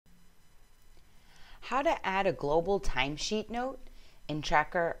How to add a global timesheet note in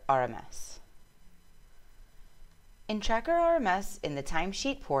Tracker RMS. In Tracker RMS in the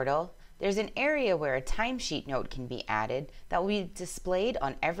timesheet portal, there's an area where a timesheet note can be added that will be displayed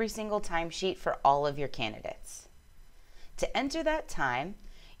on every single timesheet for all of your candidates. To enter that time,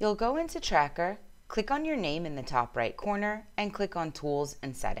 you'll go into Tracker, click on your name in the top right corner, and click on Tools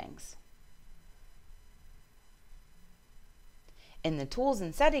and Settings. In the Tools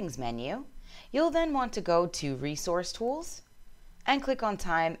and Settings menu, you'll then want to go to Resource Tools and click on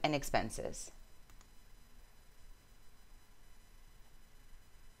Time and Expenses.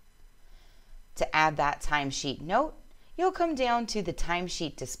 To add that timesheet note, you'll come down to the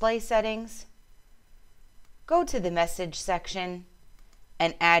Timesheet Display settings, go to the Message section,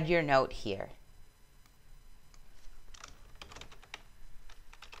 and add your note here.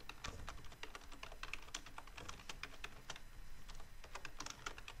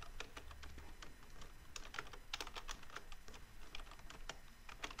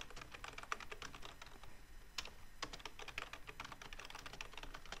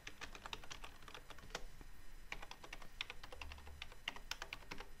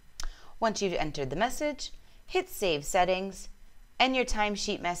 Once you've entered the message, hit Save Settings, and your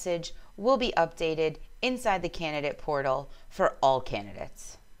timesheet message will be updated inside the candidate portal for all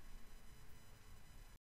candidates.